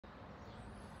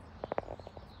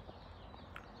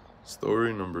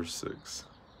Story number 6.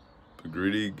 The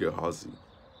greedy Gehazi.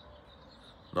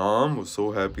 Naaman was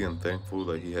so happy and thankful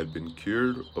that he had been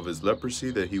cured of his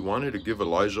leprosy that he wanted to give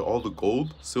Elijah all the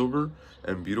gold, silver,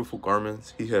 and beautiful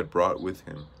garments he had brought with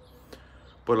him.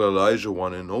 But Elijah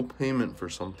wanted no payment for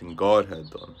something God had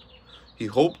done. He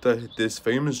hoped that this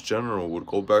famous general would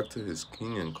go back to his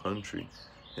king and country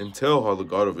and tell how the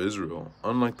God of Israel,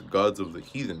 unlike the gods of the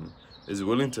heathen, is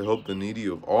willing to help the needy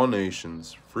of all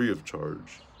nations free of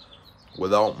charge,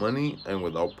 without money and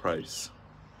without price.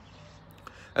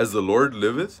 As the Lord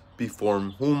liveth, before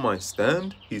whom I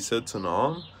stand, he said to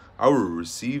Naaman, I will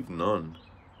receive none.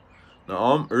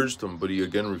 Naaman urged him, but he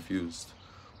again refused.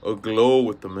 Aglow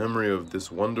with the memory of this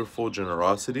wonderful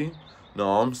generosity,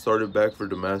 Naaman started back for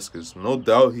Damascus. No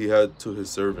doubt he said to his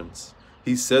servants,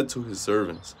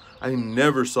 I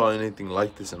never saw anything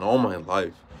like this in all my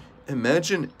life.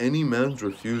 Imagine any man's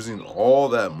refusing all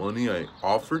that money I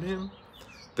offered him.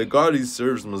 The God he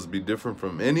serves must be different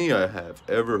from any I have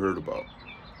ever heard about.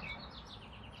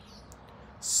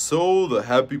 So the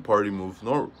happy party moved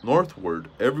northward,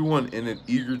 everyone in it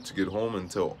eager to get home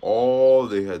and tell all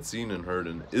they had seen and heard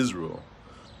in Israel.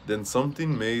 Then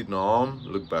something made Naaman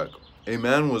look back. A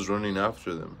man was running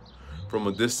after them. From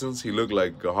a distance he looked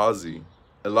like Gehazi,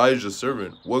 Elijah's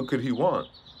servant. What could he want?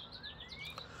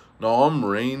 Naaman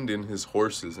reined in his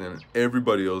horses, and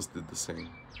everybody else did the same.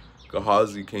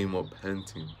 Gehazi came up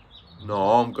panting.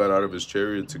 Naaman got out of his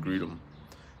chariot to greet him.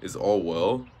 Is all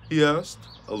well? He asked,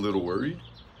 a little worried.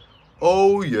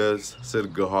 Oh yes,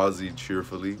 said Gehazi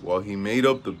cheerfully, while he made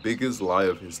up the biggest lie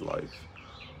of his life.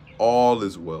 All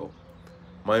is well.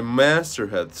 My master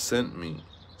hath sent me,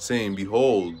 saying,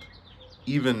 Behold,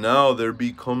 even now there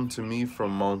be come to me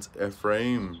from Mount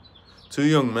Ephraim 2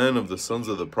 young men of the sons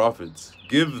of the prophets.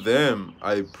 Give them,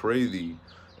 I pray thee,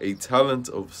 a talent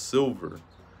of silver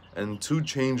and 2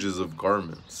 changes of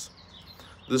garments.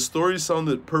 The story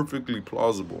sounded perfectly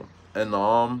plausible, and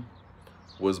Naaman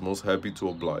was most happy to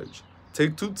oblige.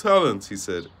 Take 2 talents, he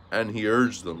said, and he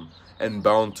urged them, and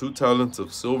bound 2 talents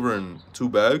of silver in 2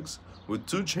 bags with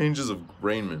 2 changes of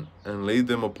raiment, and laid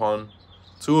them upon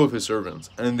 2 of his servants,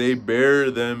 and they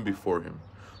bare them before him.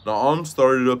 Naaman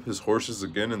started up his horses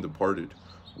again and departed,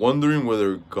 wondering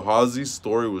whether Gehazi's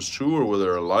story was true or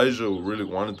whether Elijah really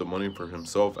wanted the money for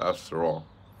himself after all.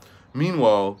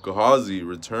 Meanwhile, Gehazi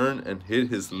returned and hid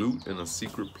his loot in a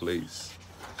secret place.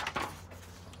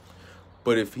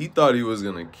 But if he thought he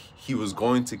was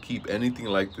going to keep anything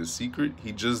like this secret,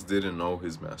 he just didn't know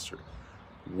his master.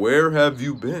 Where have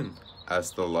you been?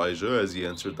 Asked Elijah as he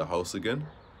entered the house again.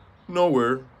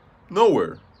 Nowhere,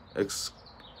 nowhere,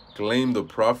 exclaimed the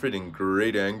prophet in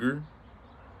great anger.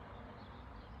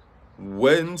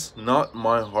 Went not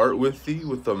my heart with thee,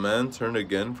 with the man turned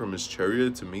again from his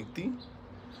chariot to meet thee?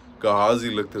 Gehazi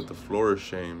looked at the floor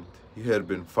ashamed. He had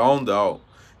been found out.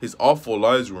 His awful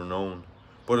lies were known.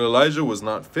 But Elijah was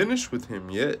not finished with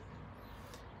him yet.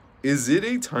 Is it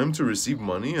a time to receive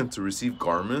money and to receive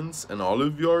garments and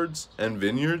olive yards and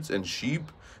vineyards and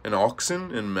sheep and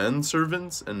oxen and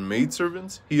menservants and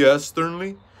maidservants? He asked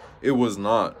sternly. It was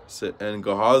not, and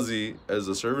Gehazi, as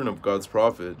a servant of God's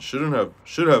prophet, should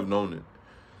have known it.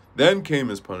 Then came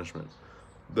his punishment.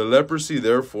 The leprosy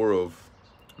therefore of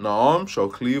Naaman shall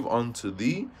cleave unto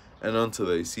thee and unto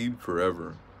thy seed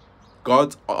forever.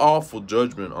 God's awful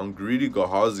judgment on greedy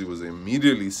Gehazi was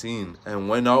immediately seen, and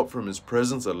went out from his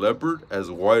presence a leopard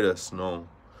as white as snow.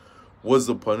 Was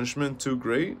the punishment too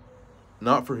great?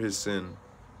 Not for his sin,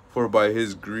 for by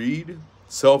his greed,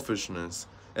 selfishness,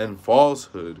 and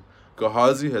falsehood,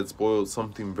 Gehazi had spoiled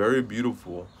something very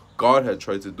beautiful God had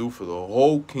tried to do for the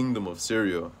whole kingdom of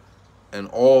Syria and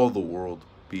all the world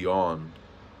beyond.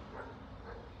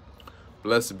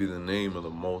 Blessed be the name of the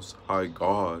Most High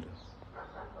God.